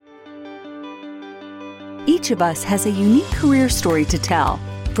Each of us has a unique career story to tell.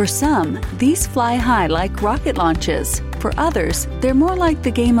 For some, these fly high like rocket launches. For others, they're more like the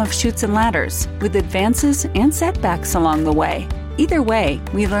game of chutes and ladders, with advances and setbacks along the way. Either way,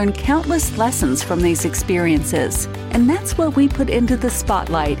 we learn countless lessons from these experiences. And that's what we put into the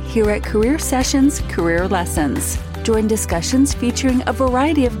spotlight here at Career Sessions Career Lessons. Join discussions featuring a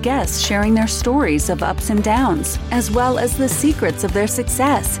variety of guests sharing their stories of ups and downs, as well as the secrets of their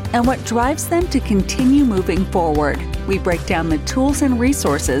success and what drives them to continue moving forward. We break down the tools and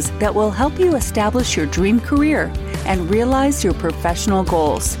resources that will help you establish your dream career and realize your professional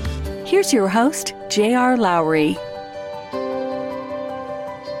goals. Here's your host, J.R. Lowry.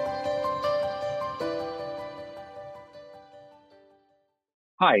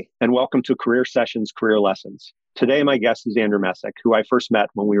 Hi, and welcome to Career Sessions Career Lessons. Today, my guest is Andrew Messick, who I first met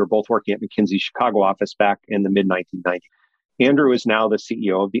when we were both working at McKinsey's Chicago office back in the mid-1990s. Andrew is now the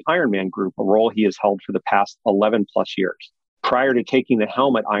CEO of the IRONMAN Group, a role he has held for the past 11 plus years. Prior to taking the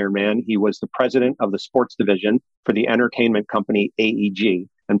helm at IRONMAN, he was the president of the sports division for the entertainment company AEG.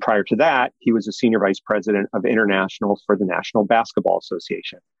 And prior to that, he was a senior vice president of international for the National Basketball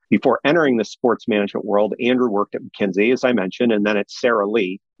Association. Before entering the sports management world, Andrew worked at McKinsey, as I mentioned, and then at Sara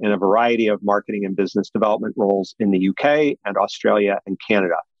Lee in a variety of marketing and business development roles in the UK and Australia and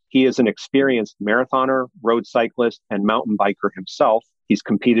Canada. He is an experienced marathoner, road cyclist, and mountain biker himself. He's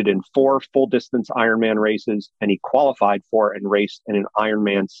competed in 4 full-distance Ironman races, and he qualified for and raced in an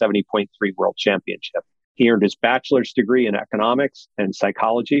Ironman 70.3 World Championship. He earned his bachelor's degree in economics and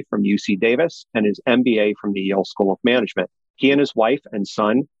psychology from UC Davis and his MBA from the Yale School of Management. He and his wife and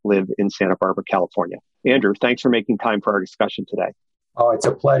son live in Santa Barbara, California. Andrew, thanks for making time for our discussion today. Oh, it's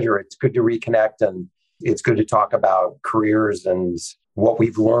a pleasure. It's good to reconnect, and it's good to talk about careers and what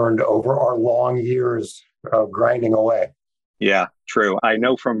we've learned over our long years of grinding away. Yeah, true. I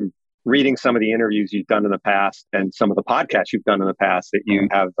know from reading some of the interviews you've done in the past and some of the podcasts you've done in the past that you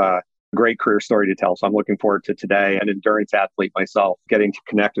have a great career story to tell. So I'm looking forward to today. An endurance athlete myself, getting to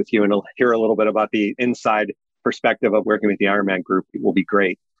connect with you and hear a little bit about the inside perspective of working with the Ironman Group. It will be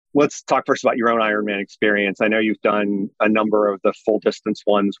great. Let's talk first about your own Ironman experience. I know you've done a number of the full distance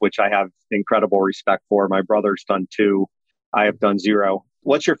ones, which I have incredible respect for. My brother's done 2. I have done 0.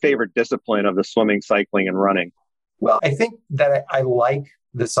 What's your favorite discipline of the swimming, cycling, and running? Well, I think that I like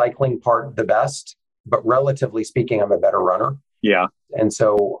the cycling part the best, but relatively speaking, I'm a better runner. Yeah. And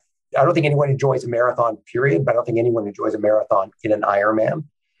so I don't think anyone enjoys a marathon, period, but I don't think anyone enjoys a marathon in an Ironman.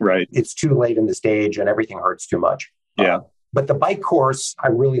 Right. It's too late in the stage and everything hurts too much. Yeah. But the bike course I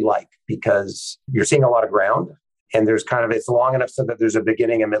really like because you're seeing a lot of ground and there's it's long enough so that there's a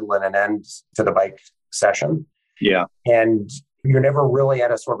beginning, a middle, and an end to the bike session. Yeah. And you're never really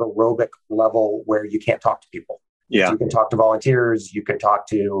at a sort of aerobic level where you can't talk to people. Yeah. So you can talk to volunteers, you can talk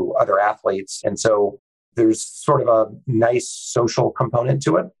to other athletes. And so there's sort of a nice social component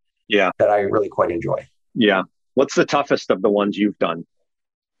to it. Yeah. That I really quite enjoy. Yeah. What's the toughest of the ones you've done?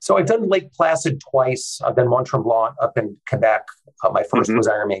 So I've done Lake Placid twice. I've done Mont Tremblant up in Quebec. My first was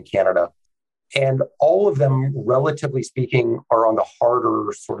Ironman Canada. And all of them, relatively speaking, are on the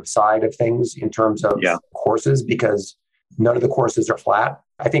harder sort of side of things in terms of courses because none of the courses are flat.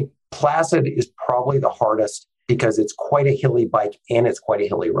 I think Placid is probably the hardest because it's quite a hilly bike and it's quite a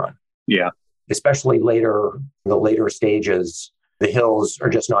hilly run. Yeah. Especially the later stages, the hills are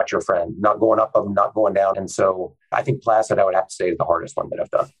just not your friend, not going up them, not going down. And so I think Placid, I would have to say, is the hardest one that I've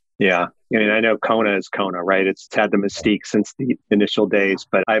done. Yeah. I mean, I know Kona is Kona, right? It's had the mystique since the initial days,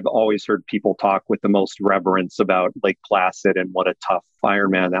 but I've always heard people talk with the most reverence about Lake Placid and what a tough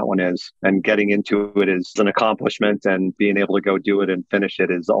Ironman that one is. And getting into it is an accomplishment, and being able to go do it and finish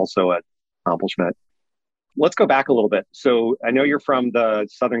it is also an accomplishment. Let's go back a little bit. So I know you're from the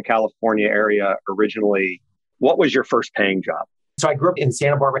Southern California area originally. What was your first paying job? So I grew up in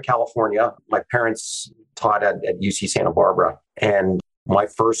Santa Barbara, California. My parents taught at UC Santa Barbara. And my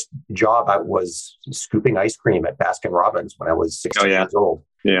first job, I was scooping ice cream at Baskin-Robbins when I was 16 years old.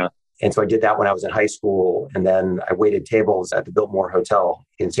 Yeah. And so I did that when I was in high school. And then I waited tables at the Biltmore Hotel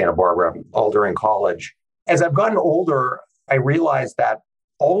in Santa Barbara all during college. As I've gotten older, I realized that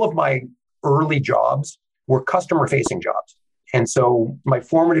all of my early jobs were customer-facing jobs. And so my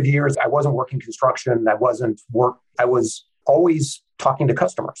formative years, I wasn't working construction. I was always talking to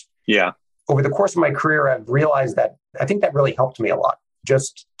customers. Yeah. Over the course of my career, I've realized that I think that really helped me a lot,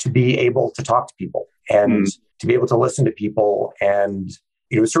 just to be able to talk to people and to be able to listen to people. And,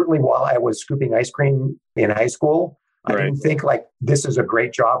 certainly while I was scooping ice cream in high school, I didn't think this is a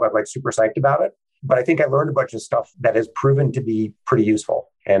great job. I'm super psyched about it. But I think I learned a bunch of stuff that has proven to be pretty useful.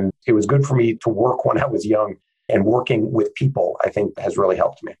 And it was good for me to work when I was young and working with people, I think has really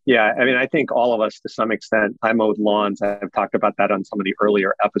helped me. Yeah. I mean, I think all of us to some extent, I mowed lawns. I've talked about that on some of the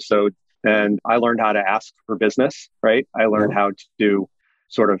earlier episodes. And I learned how to ask for business, right? I learned how to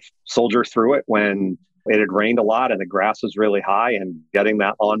sort of soldier through it when it had rained a lot and the grass was really high, and getting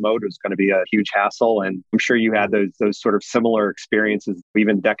that lawn mowed was going to be a huge hassle. And I'm sure you had those sort of similar experiences,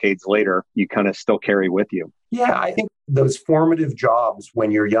 even decades later, you kind of still carry with you. Yeah, I think those formative jobs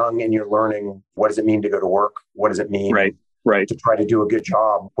when you're young and you're learning, what does it mean to go to work? What does it mean to try to do a good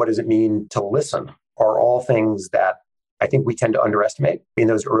job? What does it mean to listen? Are all things that I think we tend to underestimate in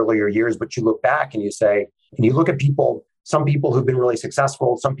those earlier years. But you look back and you say, and you look at people, some people who've been really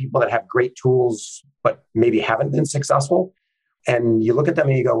successful, some people that have great tools, but maybe haven't been successful. And you look at them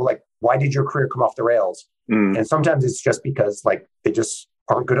and you go, like, why did your career come off the rails? And sometimes it's just because like they just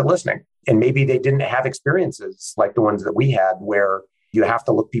aren't good at listening. And maybe they didn't have experiences like the ones that we had, where you have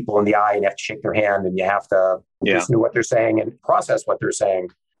to look people in the eye and you have to shake their hand and you have to listen to what they're saying and process what they're saying.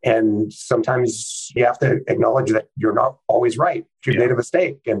 And sometimes you have to acknowledge that you're not always right. You've made a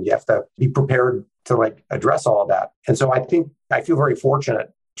mistake, and you have to be prepared to like address all of that. And so I think I feel very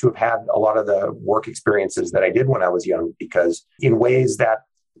fortunate to have had a lot of the work experiences that I did when I was young, because in ways that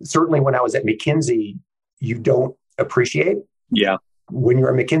certainly when I was at McKinsey, you don't appreciate. Yeah. When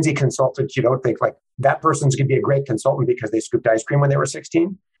you're a McKinsey consultant, you don't think like that person's going to be a great consultant because they scooped ice cream when they were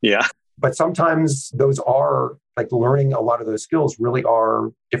 16. Yeah. But sometimes those are like learning a lot of those skills really are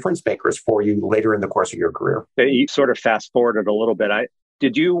difference makers for you later in the course of your career. You sort of fast forwarded a little bit.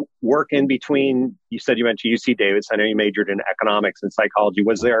 Did you work in between? You said you went to UC Davis. I know you majored in economics and psychology.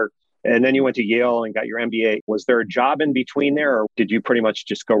 Was there, and then you went to Yale and got your MBA. Was there a job in between there, or did you pretty much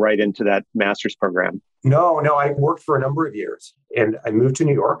just go right into that master's program? No, I worked for a number of years, and I moved to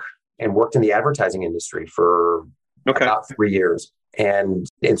New York and worked in the advertising industry for about 3 years. And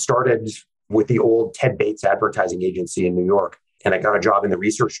it started with the old Ted Bates advertising agency in New York. And I got a job in the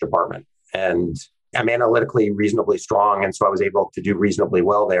research department. And I'm analytically reasonably strong. And so I was able to do reasonably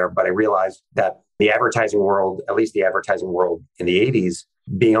well there. But I realized that the advertising world, at least the advertising world in the 80s,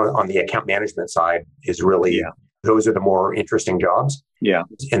 being on the account management side is really, those are the more interesting jobs. Yeah.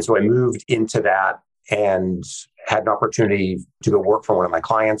 And so I moved into that and had an opportunity to go work for one of my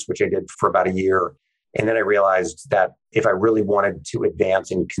clients, which I did for about a year. And then I realized that if I really wanted to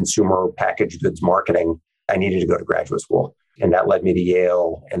advance in consumer packaged goods marketing, I needed to go to graduate school. And that led me to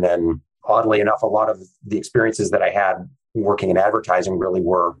Yale. And then oddly enough, a lot of the experiences that I had working in advertising really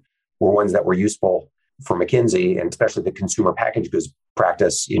were ones that were useful for McKinsey, and especially the consumer packaged goods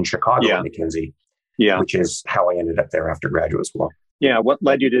practice in Chicago at McKinsey, which is how I ended up there after graduate school. Yeah. What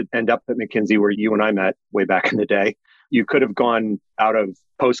led you to end up at McKinsey, where you and I met way back in the day? You could have gone out of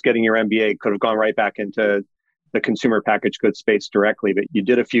post getting your MBA, could have gone right back into the consumer packaged goods space directly, but you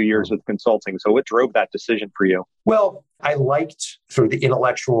did a few years with consulting. So what drove that decision for you? Well, I liked sort of the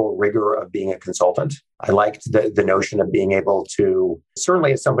intellectual rigor of being a consultant. I liked the notion of being able to,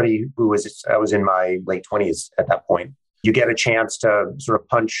 certainly as somebody I was in my late 20s at that point, you get a chance to sort of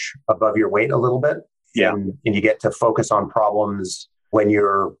punch above your weight a little bit. Yeah. And you get to focus on problems when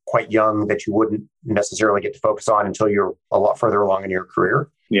you're quite young that you wouldn't necessarily get to focus on until you're a lot further along in your career.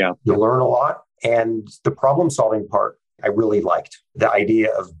 Yeah. You learn a lot. And the problem solving part, I really liked. The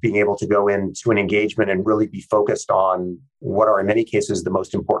idea of being able to go into an engagement and really be focused on what are in many cases the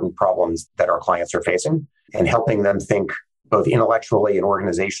most important problems that our clients are facing, and helping them think both intellectually and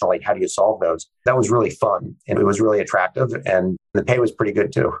organizationally, how do you solve those? That was really fun. And it was really attractive. And the pay was pretty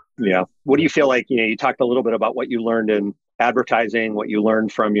good too. Yeah. What do you feel like, you talked a little bit about what you learned in advertising, what you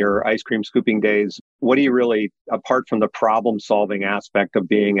learned from your ice cream scooping days. What do you really, apart from the problem solving aspect of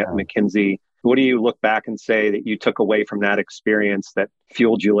being at McKinsey, what do you look back and say that you took away from that experience that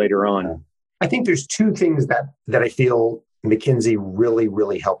fueled you later on? I think there's two things that I feel McKinsey really,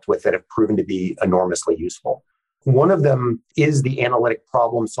 really helped with that have proven to be enormously useful. One of them is the analytic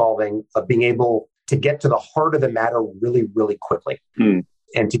problem solving of being able to get to the heart of the matter really, really quickly.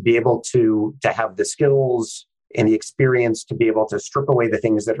 And to be able to have the skills and the experience to be able to strip away the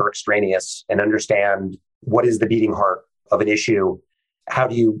things that are extraneous and understand what is the beating heart of an issue. How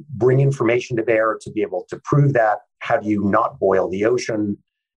do you bring information to bear to be able to prove that? How do you not boil the ocean?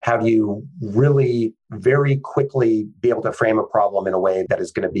 How do you really very quickly be able to frame a problem in a way that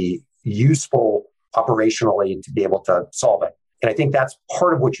is going to be useful operationally to be able to solve it? And I think that's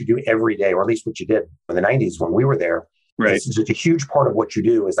part of what you do every day, or at least what you did in the 90s when we were there. Right. It's a huge part of what you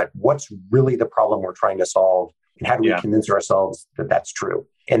do is like, what's really the problem we're trying to solve? And how do we convince ourselves that that's true?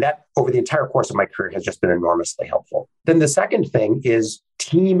 And that over the entire course of my career has just been enormously helpful. Then the second thing is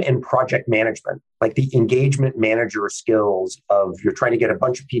team and project management, like the engagement manager skills of you're trying to get a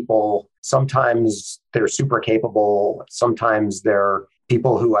bunch of people. Sometimes they're super capable. Sometimes they're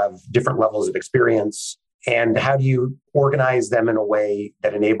people who have different levels of experience. And how do you organize them in a way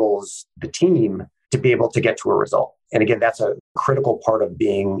that enables the team to be able to get to a result? And again, that's a critical part of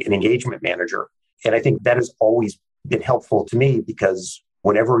being an engagement manager. And I think that has always been helpful to me because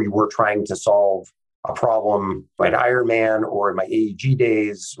whenever we were trying to solve a problem at IRONMAN or in my AEG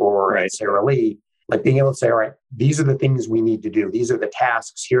days or at Sara Lee, like being able to say, all right, these are the things we need to do. These are the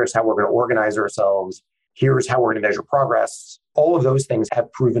tasks. Here's how we're going to organize ourselves. Here's how we're going to measure progress. All of those things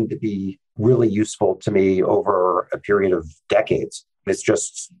have proven to be really useful to me over a period of decades. It's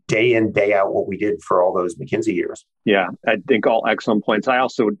just day in, day out what we did for all those McKinsey years. Yeah, I think all excellent points. I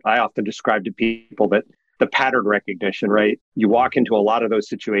often describe to people that the pattern recognition, right? You walk into a lot of those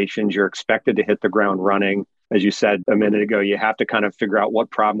situations, you're expected to hit the ground running. As you said a minute ago, you have to kind of figure out what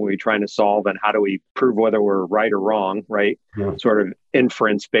problem are we trying to solve and how do we prove whether we're right or wrong, right? Yeah. Sort of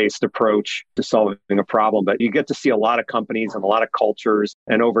inference-based approach to solving a problem. But you get to see a lot of companies and a lot of cultures.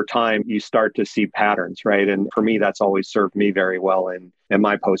 And over time, you start to see patterns, right? And for me, that's always served me very well in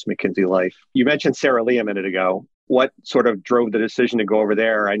my post-McKinsey life. You mentioned Sara Lee a minute ago. What sort of drove the decision to go over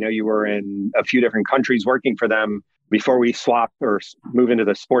there? I know you were in a few different countries working for them before we swap or move into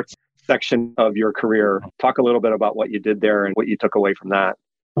the sports section of your career. Talk a little bit about what you did there and what you took away from that.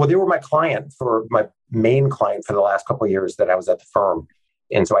 Well, they were my main client for the last couple of years that I was at the firm.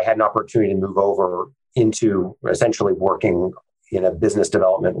 And so I had an opportunity to move over into essentially working in a business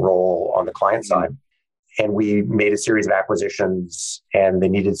development role on the client side. And we made a series of acquisitions and they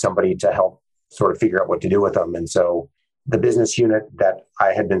needed somebody to help sort of figure out what to do with them. And so the business unit that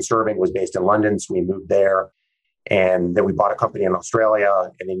I had been serving was based in London. So we moved there. And then we bought a company in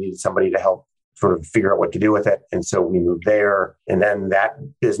Australia and they needed somebody to help sort of figure out what to do with it. And so we moved there. And then that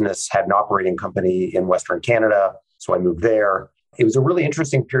business had an operating company in Western Canada. So I moved there. It was a really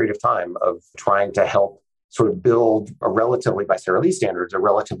interesting period of time of trying to help sort of build a relatively, by Sara Lee standards, a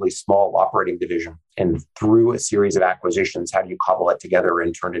relatively small operating division. And through a series of acquisitions, how do you cobble it together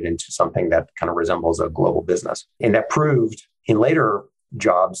and turn it into something that kind of resembles a global business? And that proved in later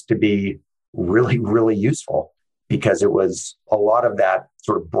jobs to be really, really useful because it was a lot of that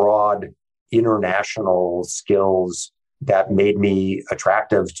sort of broad international skills that made me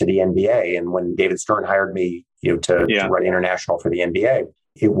attractive to the NBA. And when David Stern hired me, to run international for the NBA,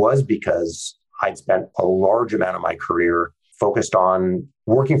 it was because I'd spent a large amount of my career focused on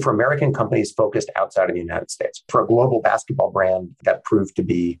working for American companies focused outside of the United States for a global basketball brand that proved to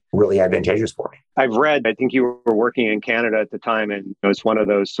be really advantageous for me. I think you were working in Canada at the time, and it was one of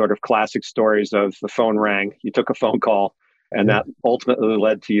those sort of classic stories of the phone rang, you took a phone call, and that ultimately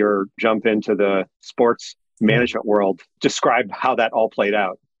led to your jump into the sports management world. Describe how that all played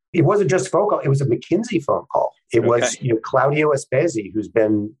out. It wasn't just a phone call. It was a McKinsey phone call. It was Claudio Espezi, who's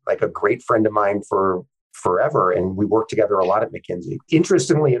been like a great friend of mine for forever. And we worked together a lot at McKinsey.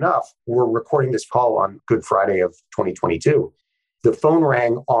 Interestingly enough, we're recording this call on Good Friday of 2022. The phone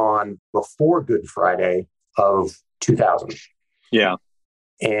rang on before Good Friday of 2000. Yeah.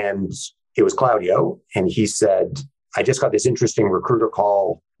 And it was Claudio. And he said, I just got this interesting recruiter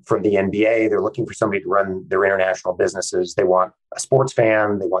call from the NBA. They're looking for somebody to run their international businesses. They want a sports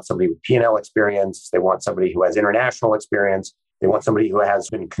fan. They want somebody with P&L experience. They want somebody who has international experience. They want somebody who has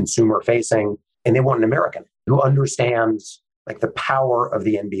been consumer facing. And they want an American who understands like the power of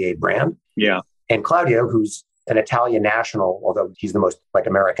the NBA brand. Yeah. And Claudio, who's an Italian national, although he's the most like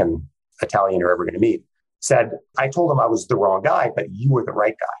American Italian you're ever going to meet, said, I told him I was the wrong guy, but you were the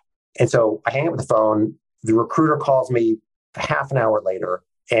right guy. And so I hang up the phone. The recruiter calls me half an hour later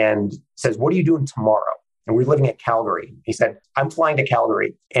and says, what are you doing tomorrow? And we're living at Calgary. He said, I'm flying to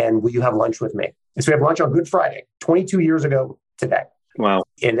Calgary and will you have lunch with me? And so we have lunch on Good Friday, 22 years ago today. Wow.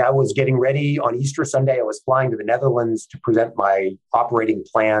 And I was getting ready on Easter Sunday. I was flying to the Netherlands to present my operating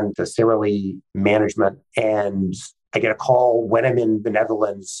plan to Sara Lee management. And I get a call when I'm in the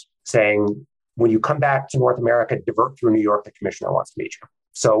Netherlands saying, when you come back to North America, divert through New York, the commissioner wants to meet you.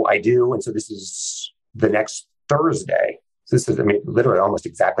 So I do. And so this is the next Thursday. This is, literally almost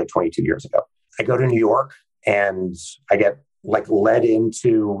exactly 22 years ago. I go to New York and I get led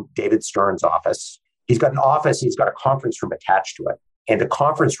into David Stern's office. He's got an office. He's got a conference room attached to it. And the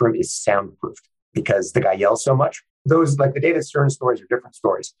conference room is soundproofed because the guy yells so much. Those, the David Stern stories are different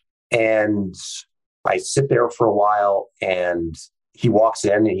stories. And I sit there for a while and he walks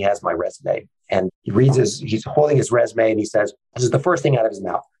in and he has my resume. And he's holding his resume and he says, this is the first thing out of his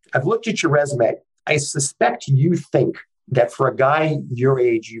mouth. I've looked at your resume. I suspect you think that for a guy your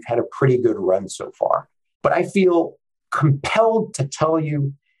age, you've had a pretty good run so far. But I feel compelled to tell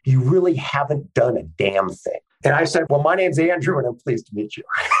you, you really haven't done a damn thing. And I said, well, my name's Andrew, and I'm pleased to meet you.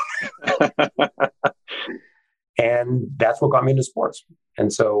 And that's what got me into sports.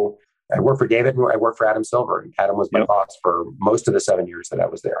 And so I worked for David and I worked for Adam Silver. Adam was my boss for most of the 7 years that I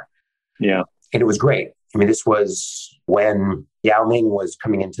was there. Yeah. And it was great. I mean, this was when Yao Ming was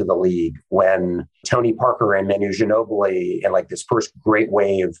coming into the league, when Tony Parker and Manu Ginobili and like this first great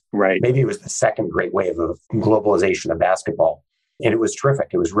wave, maybe it was the second great wave of globalization of basketball. And it was terrific.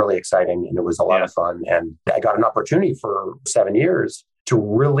 It was really exciting and it was a lot of fun. And I got an opportunity for 7 years to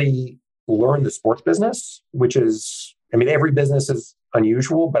really learn the sports business, which is, I mean, every business is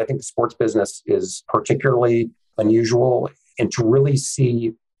unusual, but I think the sports business is particularly unusual. And to really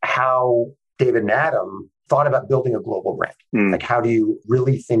see how David and Adam thought about building a global brand. Like, how do you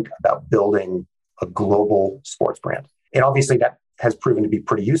really think about building a global sports brand? And obviously that has proven to be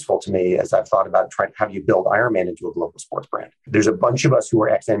pretty useful to me as I've thought about trying, how do you build IRONMAN into a global sports brand? There's a bunch of us who are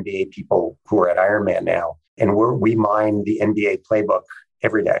ex-NBA people who are at IRONMAN now, and we mine the NBA playbook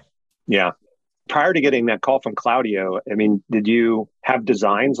every day. Yeah. Prior to getting that call from Claudio, I mean, did you have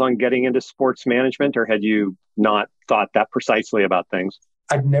designs on getting into sports management, or had you not thought that precisely about things?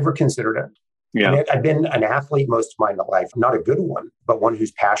 I've never considered it. Yeah. I mean, I've been an athlete most of my life, not a good one, but one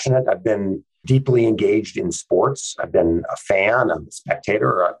who's passionate. I've been deeply engaged in sports. I've been a fan, I'm a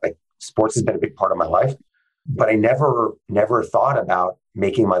spectator. Like, sports has been a big part of my life, but I never thought about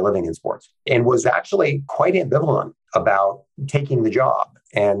making my living in sports, and was actually quite ambivalent about taking the job.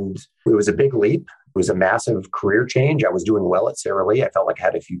 And it was a big leap. It was a massive career change. I was doing well at Sara Lee. I felt like I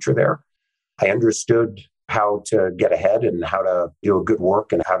had a future there. I understood how to get ahead and how to do a good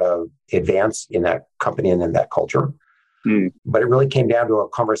work and how to advance in that company and in that culture. But it really came down to a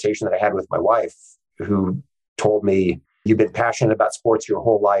conversation that I had with my wife, who told me, you've been passionate about sports your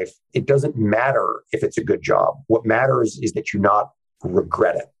whole life. It doesn't matter if it's a good job. What matters is that you not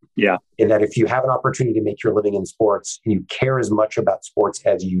regret it. Yeah. And that if you have an opportunity to make your living in sports and you care as much about sports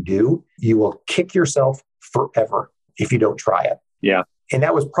as you do, you will kick yourself forever if you don't try it. Yeah. And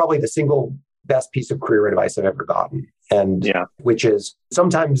that was probably the single best piece of career advice I've ever gotten. And which is,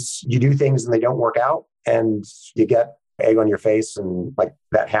 sometimes you do things and they don't work out and you get egg on your face, and like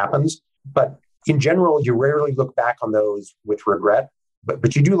that happens. But in general, you rarely look back on those with regret,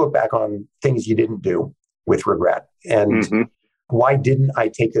 but you do look back on things you didn't do with regret. And why didn't I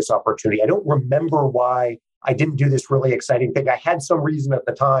take this opportunity? I don't remember why I didn't do this really exciting thing. I had some reason at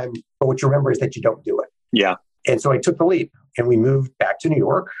the time, but what you remember is that you don't do it. Yeah. And so I took the leap, and we moved back to New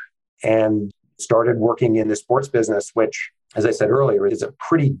York and started working in the sports business, which, as I said earlier, is a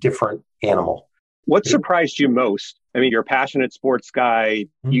pretty different animal. What surprised you most? I mean, you're a passionate sports guy.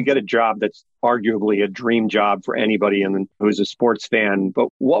 You get a job that's arguably a dream job for anybody who's a sports fan. But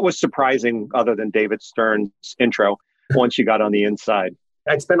what was surprising, other than David Stern's intro, once you got on the inside?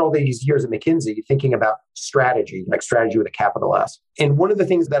 I'd spent all these years at McKinsey thinking about strategy, like strategy with a capital S. And one of the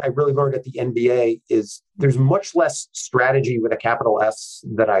things that I really learned at the NBA is there's much less strategy with a capital S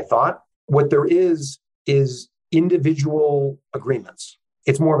than I thought. What there is individual agreements.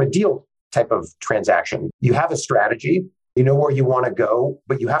 It's more of a deal type of transaction. You have a strategy, you know where you want to go,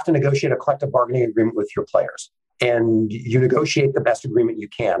 but you have to negotiate a collective bargaining agreement with your players. And you negotiate the best agreement you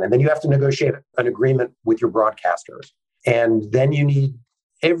can. And then you have to negotiate an agreement with your broadcasters. And then you need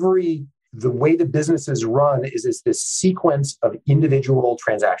the way the business is run is this sequence of individual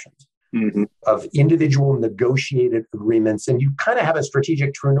transactions, of individual negotiated agreements. And you kind of have a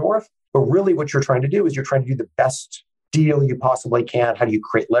strategic true north, but really what you're trying to do is you're trying to do the best deal you possibly can. How do you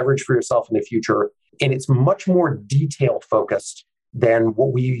create leverage for yourself in the future? And it's much more detail focused than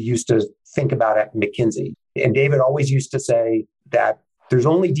what we used to think about at McKinsey. And David always used to say that there's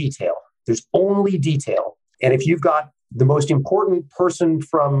only detail. There's only detail. And if you've got the most important person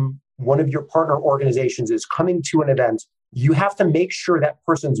from one of your partner organizations is coming to an event, you have to make sure that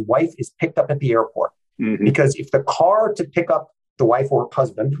person's wife is picked up at the airport. Because if the car to pick up the wife or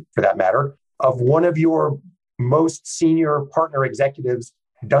husband, for that matter, of one of your most senior partner executives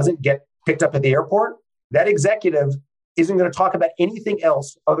doesn't get picked up at the airport, that executive isn't going to talk about anything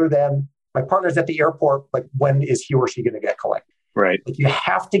else other than my partner's at the airport, like when is he or she going to get collected? Right. Like, you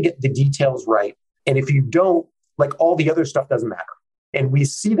have to get the details right. And if you don't, like, all the other stuff doesn't matter. And we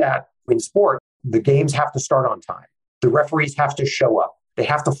see that in sport. The games have to start on time. The referees have to show up. They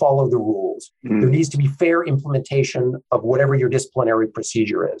have to follow the rules. There needs to be fair implementation of whatever your disciplinary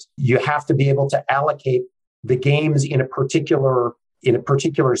procedure is. You have to be able to allocate the games in a particular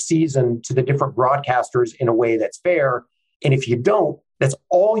season to the different broadcasters in a way that's fair. And if you don't, that's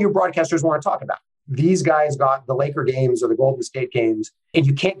all your broadcasters want to talk about. these guys got the Laker games or the Golden State games, and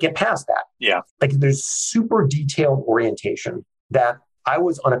you can't get past that. Yeah. Like there's super detailed orientation that I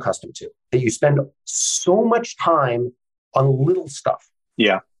was unaccustomed to, that you spend so much time on little stuff.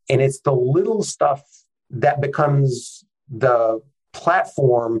 Yeah. And it's the little stuff that becomes the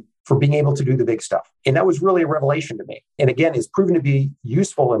platform for being able to do the big stuff. And that was really a revelation to me. And again, it's proven to be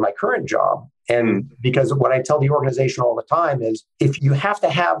useful in my current job. And because what I tell the organization all the time is if you have to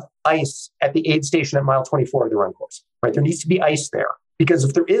have ice at the aid station at mile 24 of the run course, right? There needs to be ice there. Because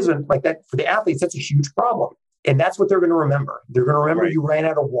if there isn't, like that, for the athletes, that's a huge problem. And that's what they're going to remember. They're going to remember you ran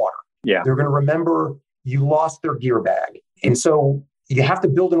out of water. Yeah. They're going to remember you lost their gear bag. And so you have to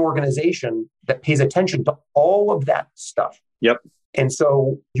build an organization that pays attention to all of that stuff. Yep. And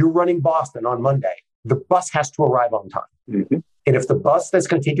so you're running Boston on Monday. The bus has to arrive on time. Mm-hmm. And if the bus that's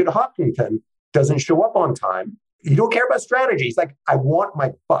going to take you to Hopkinton doesn't show up on time, you don't care about strategy. It's like, I want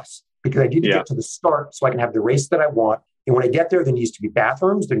my bus because I need to get to the start so I can have the race that I want. And when I get there, there needs to be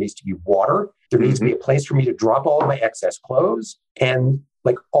bathrooms, there needs to be water, there needs to be a place for me to drop all of my excess clothes. And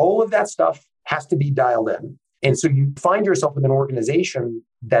like all of that stuff has to be dialed in. And so you find yourself with an organization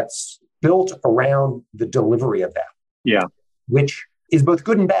that's built around the delivery of that. Yeah. Which is both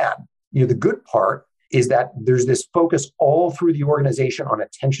good and bad. You know, the good part is that there's this focus all through the organization on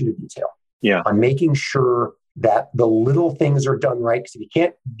attention to detail. Yeah. On making sure that the little things are done right. Because if you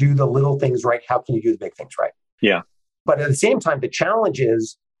can't do the little things right, how can you do the big things right? Yeah. But at the same time, the challenge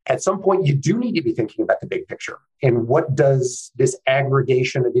is at some point you do need to be thinking about the big picture. And what does this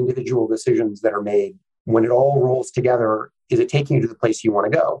aggregation of individual decisions that are made when it all rolls together, is it taking you to the place you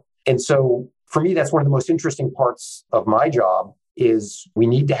want to go? And so for me, that's one of the most interesting parts of my job is we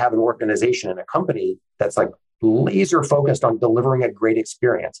need to have an organization and a company that's like laser focused on delivering a great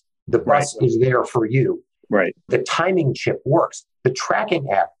experience. The bus is there for you. Right. The timing chip works. The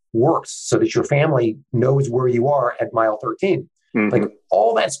tracking app works so that your family knows where you are at mile 13. Like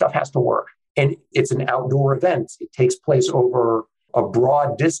all that stuff has to work. And it's an outdoor event. It takes place over a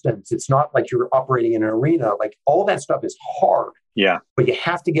broad distance. It's not like you're operating in an arena. Like all that stuff is hard. Yeah. But you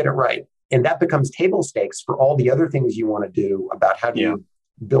have to get it right. And that becomes table stakes for all the other things you want to do about how do you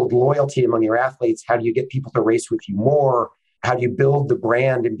build loyalty among your athletes? How do you get people to race with you more? How do you build the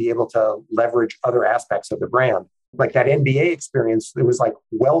brand and be able to leverage other aspects of the brand? Like that NBA experience, it was like,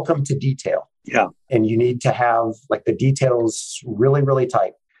 welcome to detail. Yeah. And you need to have like the details really, really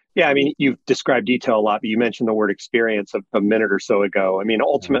tight. Yeah. I mean, you've described detail a lot, but you mentioned the word experience a minute or so ago. I mean,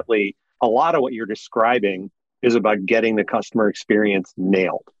 ultimately, a lot of what you're describing is about getting the customer experience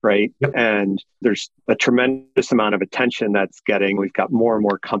nailed, right? Yep. And there's a tremendous amount of attention that's getting. We've got more and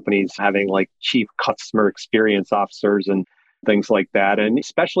more companies having like chief customer experience officers and things like that. And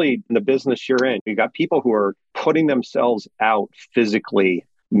especially in the business you're in, you've got people who are putting themselves out physically,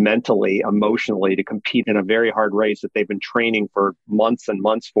 mentally, emotionally to compete in a very hard race that they've been training for months and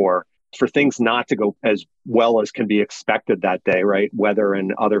months for things not to go as well as can be expected that day, right? Weather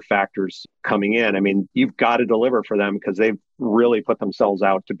and other factors coming in. I mean, you've got to deliver for them because they've really put themselves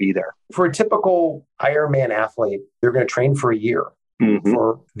out to be there. For a typical Ironman athlete, they're going to train for a year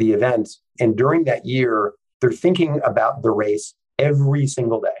for the event. And during that year, they're thinking about the race every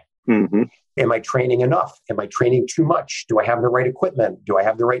single day. Am I training enough? Am I training too much? Do I have the right equipment? Do I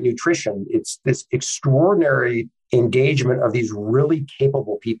have the right nutrition? It's this extraordinary engagement of these really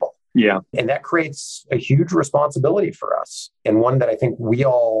capable people. Yeah. And that creates a huge responsibility for us, and one that I think we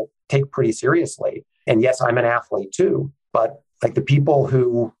all take pretty seriously. And yes, I'm an athlete too, but like the people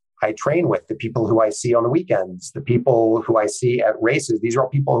who I train with, the people who I see on the weekends, the people who I see at races, these are all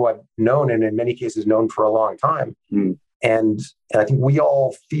people who I've known and in many cases known for a long time. And I think we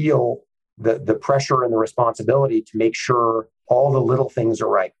all feel the pressure and the responsibility to make sure all the little things are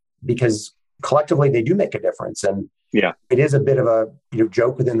right, because collectively they do make a difference. And it is a bit of a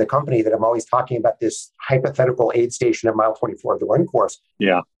joke within the company that I'm always talking about this hypothetical aid station at mile 24 of the run course.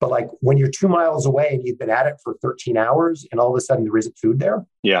 Yeah. But like when you're 2 miles away and you've been at it for 13 hours and all of a sudden there isn't food there.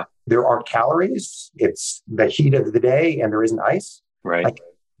 Yeah. There aren't calories. It's the heat of the day and there isn't ice. Right. Like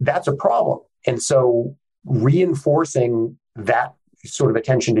that's a problem. And so reinforcing that sort of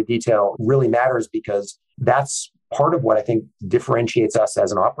attention to detail really matters, because that's part of what I think differentiates us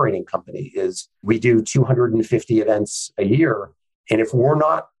as an operating company. Is we do 250 events a year. And if we're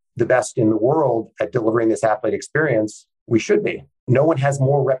not the best in the world at delivering this athlete experience, we should be. No one has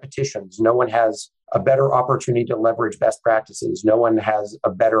more repetitions. No one has a better opportunity to leverage best practices. No one has a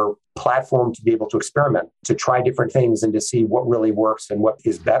better platform to be able to experiment, to try different things and to see what really works and what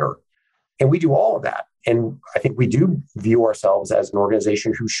is better. And we do all of that. And I think we do view ourselves as an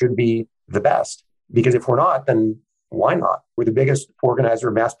organization who should be the best. Because if we're not, then why not? We're the biggest organizer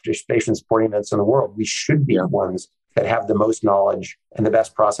of mass participation sporting events in the world. We should be the ones that have the most knowledge and the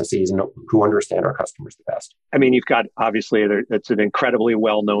best processes and who understand our customers the best. I mean, you've got, obviously, it's an incredibly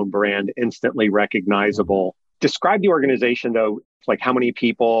well-known brand, instantly recognizable. Describe the organization, though, like how many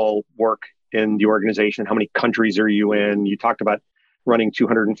people work in the organization? How many countries are you in? You talked about running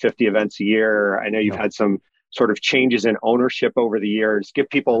 250 events a year. I know you've had some sort of changes in ownership over the years. Give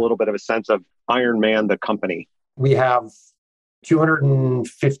people a little bit of a sense of IRONMAN, the company. We have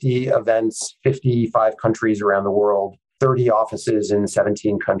 250 events, 55 countries around the world, 30 offices in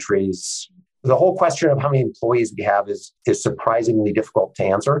 17 countries. The whole question of how many employees we have is surprisingly difficult to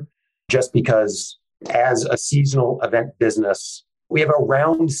answer, just because as a seasonal event business, we have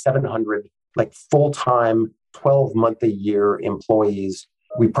around 700 like full-time, 12-month-a-year employees.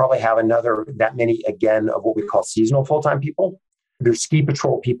 We probably have another that many, again, of what we call seasonal full-time people. There's ski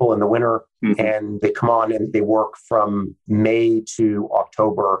patrol people in the winter, and they come on and they work from May to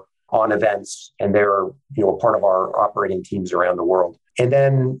October on events, and they're a part of our operating teams around the world. And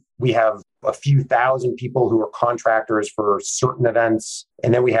then we have a few thousand people who are contractors for certain events,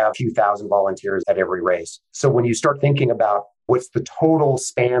 and then we have a few thousand volunteers at every race. So when you start thinking about what's the total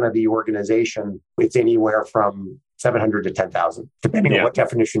span of the organization, it's anywhere from 700 to 10,000, depending on what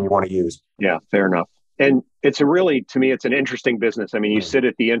definition you want to use. Yeah, fair enough. And to me, it's an interesting business. I mean, you sit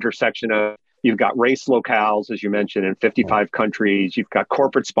at the intersection of, you've got race locales, as you mentioned, in 55 countries. You've got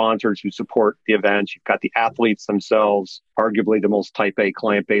corporate sponsors who support the events. You've got the athletes themselves, arguably the most type A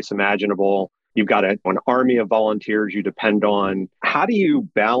client base imaginable. You've got an army of volunteers you depend on. How do you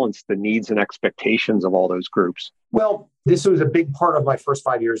balance the needs and expectations of all those groups? Well, this was a big part of my first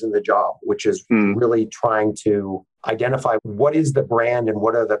 5 years in the job, which is really trying to identify what is the brand and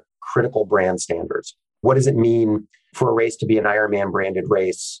what are the critical brand standards. What does it mean for a race to be an Ironman branded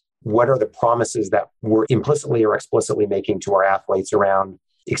race? What are the promises that we're implicitly or explicitly making to our athletes around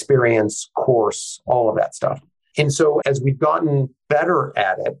experience, course, all of that stuff? And so as we've gotten better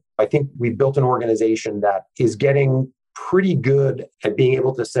at it, I think we've built an organization that is getting pretty good at being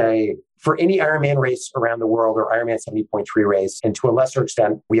able to say, for any Ironman race around the world or Ironman 70.3 race, and to a lesser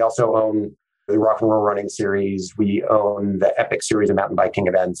extent, we also own the Rock and Roll Running Series. We own the Epic Series of mountain biking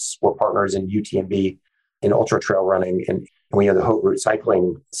events. We're partners in UTMB, in ultra trail running, and we have the Haute Route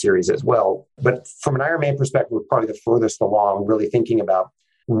Cycling Series as well. But from an Ironman perspective, we're probably the furthest along, really thinking about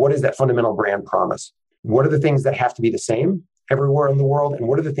what is that fundamental brand promise? What are the things that have to be the same everywhere in the world? And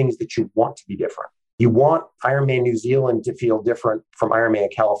what are the things that you want to be different? You want Ironman New Zealand to feel different from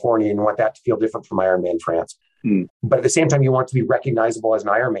Ironman California, and you want that to feel different from Ironman France. But at the same time, you want it to be recognizable as an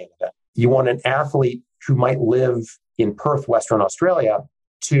Ironman event. You want an athlete who might live in Perth, Western Australia,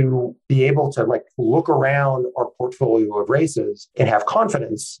 to be able to look around our portfolio of races and have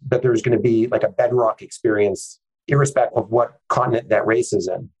confidence that there's going to be like a bedrock experience, irrespective of what continent that race is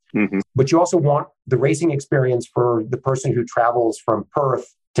in. But you also want the racing experience for the person who travels from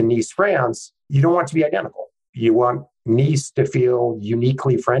Perth to Nice, France. You don't want it to be identical. You want Nice to feel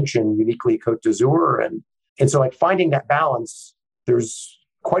uniquely French and uniquely Côte d'Azur. And so finding that balance, there's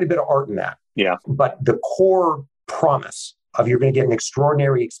quite a bit of art in that. Yeah. But the core promise of you're going to get an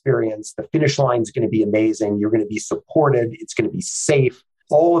extraordinary experience, the finish line is going to be amazing, you're going to be supported, it's going to be safe.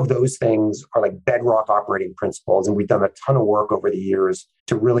 All of those things are like bedrock operating principles. And we've done a ton of work over the years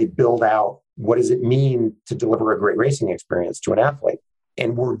to really build out what does it mean to deliver a great racing experience to an athlete.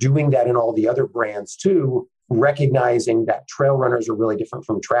 And we're doing that in all the other brands too, recognizing that trail runners are really different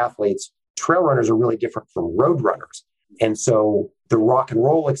from triathletes. Trail runners are really different from road runners. And so the rock and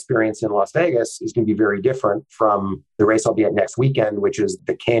roll experience in Las Vegas is going to be very different from the race I'll be at next weekend, which is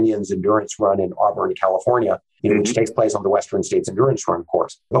the Canyons Endurance Run in Auburn, California, which takes place on the Western States Endurance Run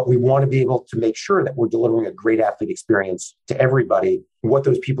course. But we want to be able to make sure that we're delivering a great athlete experience to everybody. What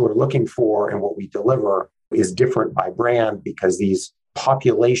those people are looking for and what we deliver is different by brand, because these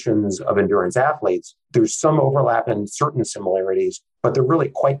populations of endurance athletes, there's some overlap and certain similarities, but they're really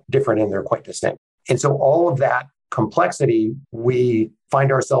quite different and they're quite distinct. And so all of that complexity, we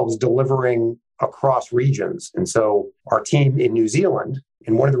find ourselves delivering across regions. And so our team in New Zealand,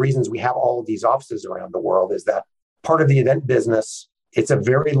 and one of the reasons we have all of these offices around the world is that part of the event business, it's a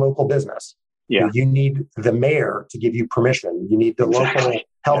very local business. Yeah. You need the mayor to give you permission. You need the local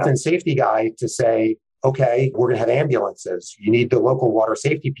health and safety guy to say, okay, we're going to have ambulances. You need the local water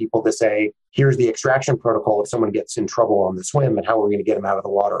safety people to say, here's the extraction protocol if someone gets in trouble on the swim and how we're going to get them out of the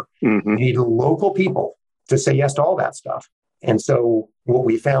water. You need local people to say yes to all that stuff. And so what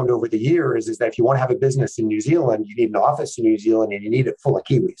we found over the years is that if you want to have a business in New Zealand, you need an office in New Zealand and you need it full of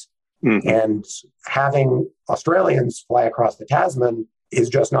Kiwis. And having Australians fly across the Tasman is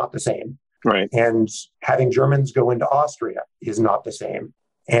just not the same. Right. And having Germans go into Austria is not the same.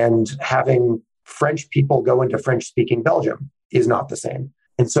 And having French people go into French-speaking Belgium is not the same.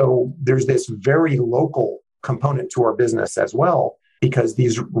 And so there's this very local component to our business as well, because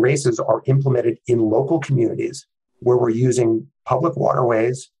these races are implemented in local communities where we're using public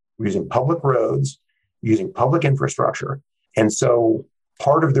waterways, we're using public roads, using public infrastructure. And so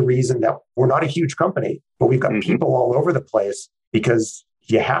part of the reason that we're not a huge company, but we've got people all over the place, because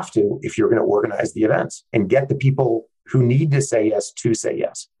you have to if you're going to organize the events and get the people who need to say yes to say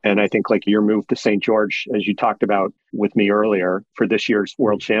yes. And I think like your move to St. George, as you talked about with me earlier, for this year's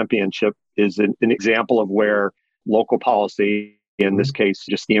World Championship is an example of where local policy, in this case,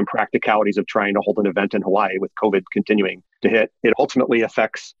 just the impracticalities of trying to hold an event in Hawaii with COVID continuing to hit, it ultimately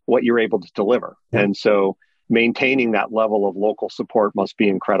affects what you're able to deliver. Yeah. And so maintaining that level of local support must be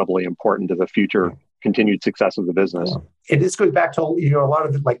incredibly important to the future continued success of the business. Yeah. And this goes back to, a lot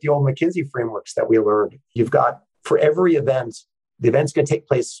of the old McKinsey frameworks that we learned. You've got, for every event, the event's going to take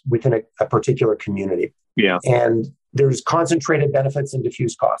place within a particular community. Yeah. And there's concentrated benefits and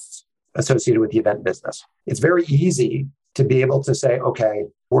diffuse costs associated with the event business. It's very easy to be able to say, okay,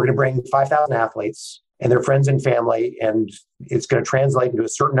 we're going to bring 5,000 athletes and their friends and family, and it's going to translate into a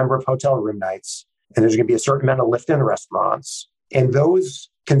certain number of hotel room nights. And there's going to be a certain amount of lift-in restaurants. And those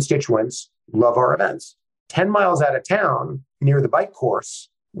constituents love our events. 10 miles out of town, near the bike course,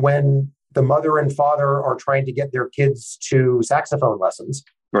 when the mother and father are trying to get their kids to saxophone lessons,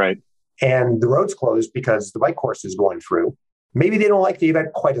 right, and the road's closed because the bike course is going through, maybe they don't like the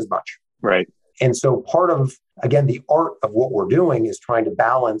event quite as much. Right. And so part of, again, the art of what we're doing is trying to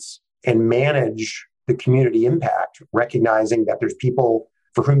balance and manage the community impact, recognizing that there's people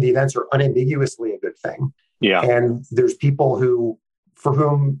for whom the events are unambiguously a good thing. Yeah. And there's people for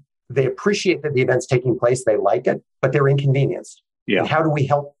whom they appreciate that the event's taking place, they like it, but they're inconvenienced. Yeah. And how do we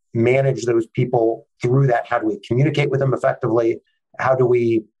help manage those people through that? How do we communicate with them effectively? How do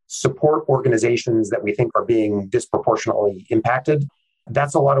we support organizations that we think are being disproportionately impacted?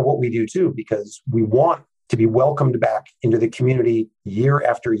 That's a lot of what we do too, because we want to be welcomed back into the community year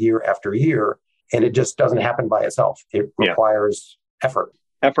after year after year. And it just doesn't happen by itself. It requires effort.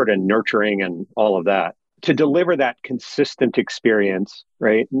 Effort and nurturing and all of that. To deliver that consistent experience,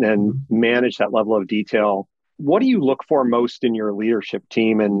 right? And then manage that level of detail. What do you look for most in your leadership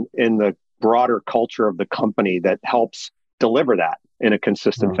team and in the broader culture of the company that helps deliver that in a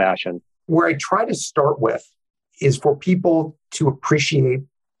consistent fashion? Where I try to start with is for people to appreciate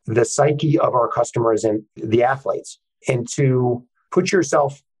the psyche of our customers and the athletes, and to put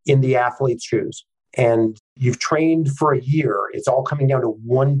yourself in the athlete's shoes. And you've trained for a year. It's all coming down to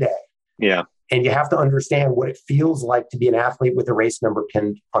one day. Yeah. And you have to understand what it feels like to be an athlete with a race number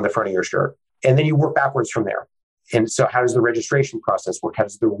pinned on the front of your shirt. And then you work backwards from there. And so how does the registration process work? How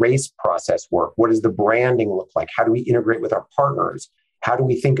does the race process work? What does the branding look like? How do we integrate with our partners? How do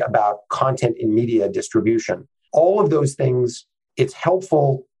we think about content and media distribution? All of those things, it's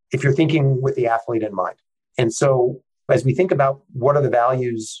helpful if you're thinking with the athlete in mind. And so as we think about what are the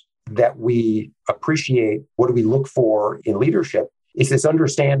values that we appreciate, what do we look for in leadership, it's this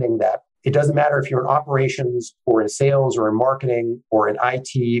understanding that it doesn't matter if you're in operations or in sales or in marketing or in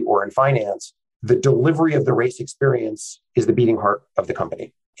IT or in finance, the delivery of the race experience is the beating heart of the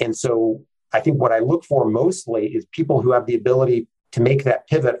company. And so I think what I look for mostly is people who have the ability to make that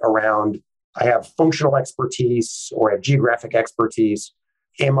pivot around, I have functional expertise or I have geographic expertise.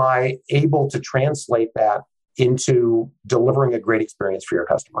 Am I able to translate that into delivering a great experience for your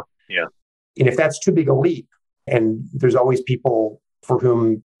customer? Yeah. And if that's too big a leap, and there's always people for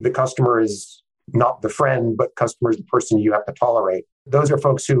whom the customer is not the friend, but customer is the person you have to tolerate, those are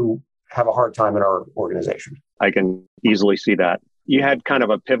folks who have a hard time in our organization. I can easily see that. You had kind of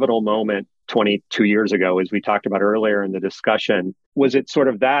a pivotal moment 22 years ago, as we talked about earlier in the discussion. Was it sort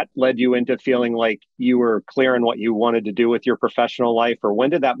of that led you into feeling like you were clear on what you wanted to do with your professional life? Or when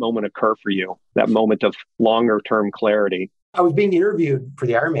did that moment occur for you, that moment of longer term clarity? I was being interviewed for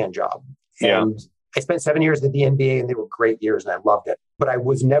the IRONMAN job. And I spent 7 years at the NBA and they were great years and I loved it. But I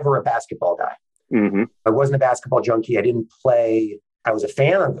was never a basketball guy. Mm-hmm. I wasn't a basketball junkie. I didn't play. I was a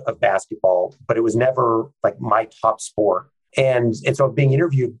fan of basketball, but it was never like my top sport. And so being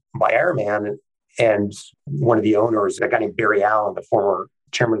interviewed by IRONMAN and one of the owners, a guy named Barry Allen, the former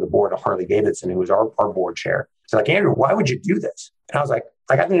chairman of the board of Harley Davidson, who was our board chair. So like, Andrew, why would you do this? And I was like,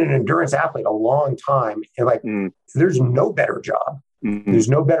 I've been an endurance athlete a long time. And there's no better job. Mm-hmm. There's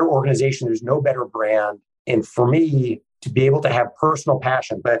no better organization. There's no better brand. And for me, to be able to have personal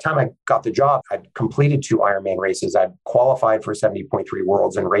passion. By the time I got the job, I'd completed 2 Ironman races. I'd qualified for 70.3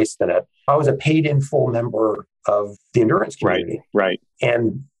 Worlds and raced in it. I was a paid in full member of the endurance community. Right.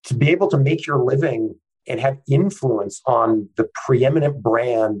 And to be able to make your living and have influence on the preeminent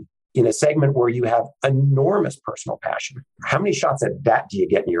brand in a segment where you have enormous personal passion. How many shots at that do you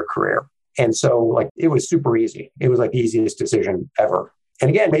get in your career? And so like, it was super easy. It was like the easiest decision ever. And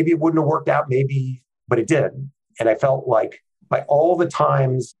again, maybe it wouldn't have worked out, but it did. And I felt like by all the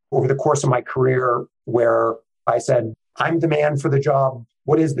times over the course of my career where I said, I'm the man for the job.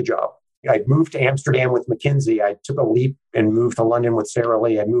 What is the job? I moved to Amsterdam with McKinsey. I took a leap and moved to London with Sara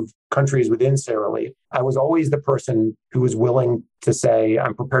Lee. I moved countries within Sara Lee. I was always the person who was willing to say,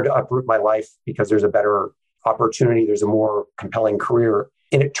 I'm prepared to uproot my life because there's a better opportunity. There's a more compelling career.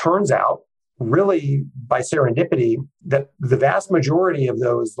 And it turns out, really by serendipity, that the vast majority of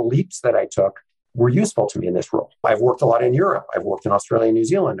those leaps that I took were useful to me in this role. I've worked a lot in Europe. I've worked in Australia and New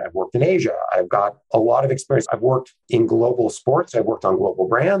Zealand. I've worked in Asia. I've got a lot of experience. I've worked in global sports. I've worked on global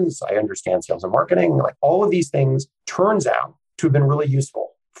brands. I understand sales and marketing. Like all of these things turns out to have been really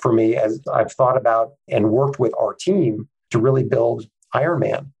useful for me as I've thought about and worked with our team to really build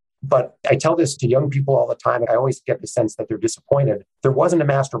Ironman. But I tell this to young people all the time. And I always get the sense that they're disappointed. There wasn't a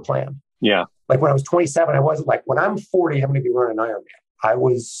master plan. Yeah. Like when I was 27, I wasn't like, when I'm 40, I'm going to be running Ironman. I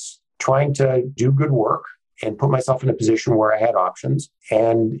was trying to do good work and put myself in a position where I had options.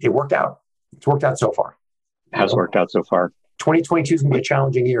 And it worked out. It's worked out so far. It has worked out so far. 2022 is going to be a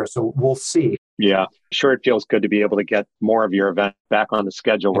challenging year. So we'll see. Yeah. Sure. It feels good to be able to get more of your event back on the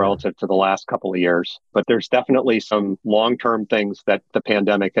schedule relative to the last couple of years. But there's definitely some long-term things that the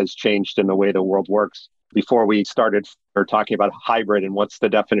pandemic has changed in the way the world works. Before we started talking about hybrid and what's the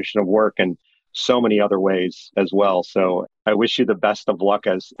definition of work and so many other ways as well. So I wish you the best of luck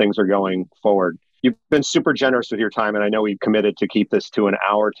as things are going forward. You've been super generous with your time, and I know we've committed to keep this to an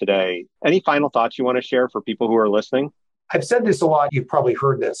hour today. Any final thoughts you want to share for people who are listening? I've said this a lot. You've probably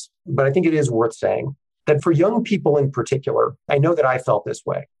heard this, but I think it is worth saying that for young people in particular, I know that I felt this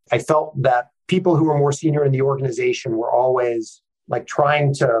way. I felt that people who were more senior in the organization were always like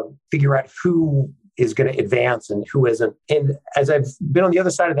trying to figure out who is going to advance and who isn't. And as I've been on the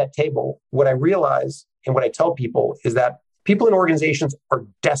other side of that table, what I realize and what I tell people is that people in organizations are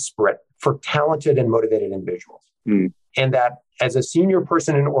desperate for talented and motivated individuals. And that as a senior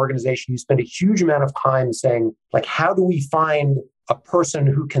person in an organization, you spend a huge amount of time saying, like, how do we find a person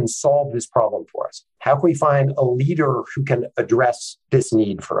who can solve this problem for us? How can we find a leader who can address this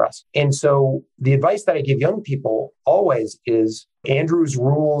need for us? And so the advice that I give young people always is Andrew's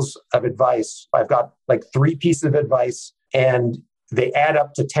rules of advice. I've got like 3 pieces of advice and they add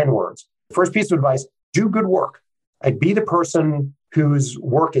up to 10 words. First piece of advice, do good work. I'd be the person whose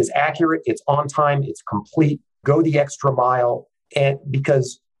work is accurate, it's on time, it's complete, go the extra mile. And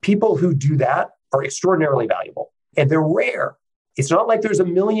because people who do that are extraordinarily valuable and they're rare. It's not like there's a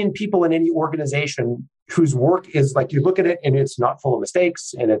million people in any organization whose work is like, you look at it and it's not full of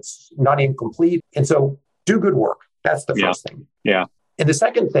mistakes and it's not incomplete. And so do good work. That's the first thing. Yeah. And the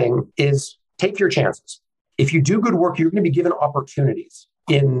second thing is take your chances. If you do good work, you're going to be given opportunities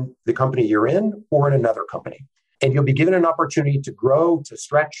in the company you're in or in another company. And you'll be given an opportunity to grow, to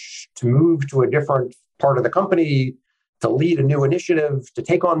stretch, to move to a different part of the company, to lead a new initiative, to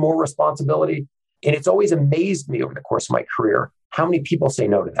take on more responsibility. And it's always amazed me over the course of my career how many people say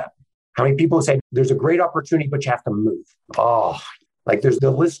no to that. How many people say, there's a great opportunity, but you have to move. Oh, like there's the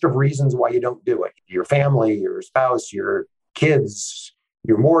list of reasons why you don't do it. Your family, your spouse, your kids,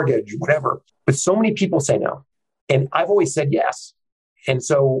 your mortgage, whatever. But so many people say no. And I've always said yes. And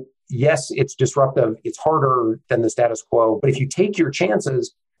so, yes, it's disruptive. It's harder than the status quo. But if you take your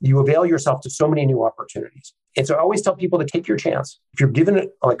chances, you avail yourself to so many new opportunities. And so I always tell people to take your chance. If you're given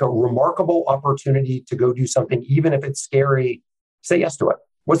it like a remarkable opportunity to go do something, even if it's scary, say yes to it.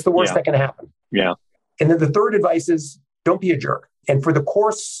 What's the worst that can happen? Yeah. And then the third advice is don't be a jerk. And for the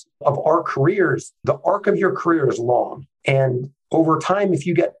course of our careers, the arc of your career is long. And over time, if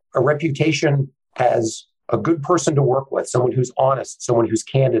you get a reputation as a good person to work with, someone who's honest, someone who's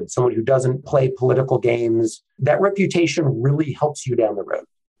candid, someone who doesn't play political games, that reputation really helps you down the road.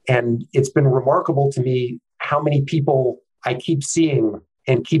 And it's been remarkable to me how many people I keep seeing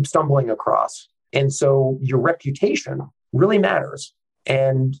and keep stumbling across. And so your reputation really matters.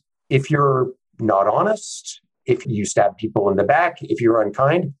 And if you're not honest, if you stab people in the back, if you're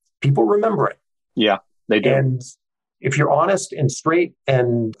unkind, people remember it. Yeah, they do. And if you're honest and straight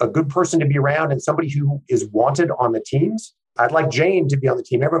and a good person to be around and somebody who is wanted on the teams, I'd like Jane to be on the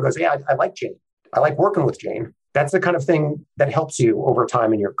team. Everyone goes, yeah, I like Jane. I like working with Jane. That's the kind of thing that helps you over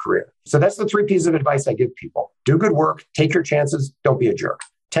time in your career. So that's the 3 pieces of advice I give people. Do good work, take your chances, don't be a jerk.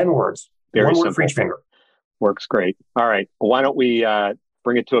 10 words, Very one simple. word for each finger. Works great. All right. Why don't we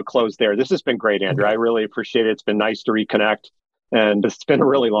bring it to a close there? This has been great, Andrew. Okay. I really appreciate it. It's been nice to reconnect. And it's been a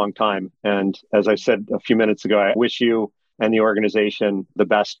really long time. And as I said a few minutes ago, I wish you and the organization the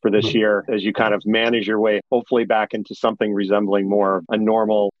best for this year as you kind of manage your way, hopefully back into something resembling more a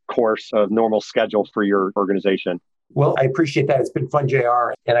normal course, of normal schedule for your organization. Well, I appreciate that. It's been fun,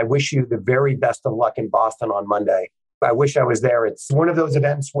 JR. And I wish you the very best of luck in Boston on Monday. I wish I was there. It's one of those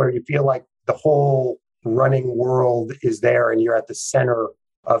events where you feel like the whole running world is there and you're at the center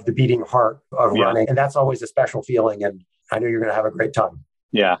of the beating heart of running. And that's always a special feeling. And I know you're going to have a great time.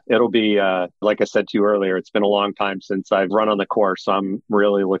 Yeah, it'll be, like I said to you earlier, it's been a long time since I've run on the course. So I'm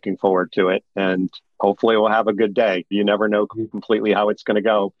really looking forward to it. And hopefully we'll have a good day. You never know completely how it's going to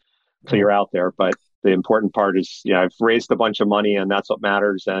go until you're out there. But the important part is, I've raised a bunch of money and that's what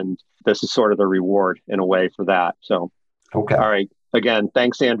matters. And this is sort of the reward in a way for that. So, okay. All right. Again,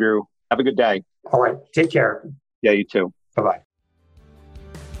 thanks, Andrew. Have a good day. All right. Take care. Yeah, you too. Bye-bye.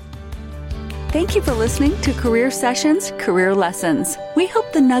 Thank you for listening to Career Sessions, Career Lessons. We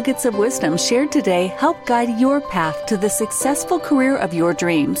hope the nuggets of wisdom shared today help guide your path to the successful career of your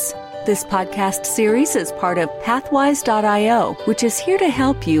dreams. This podcast series is part of Pathwise.io, which is here to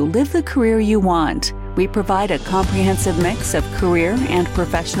help you live the career you want. We provide a comprehensive mix of career and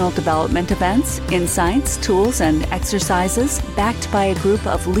professional development events, insights, tools, and exercises backed by a group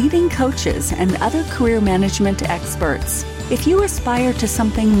of leading coaches and other career management experts. If you aspire to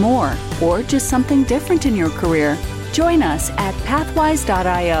something more or just something different in your career, join us at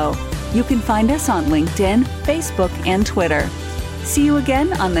Pathwise.io. You can find us on LinkedIn, Facebook, and Twitter. See you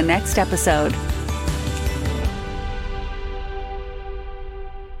again on the next episode.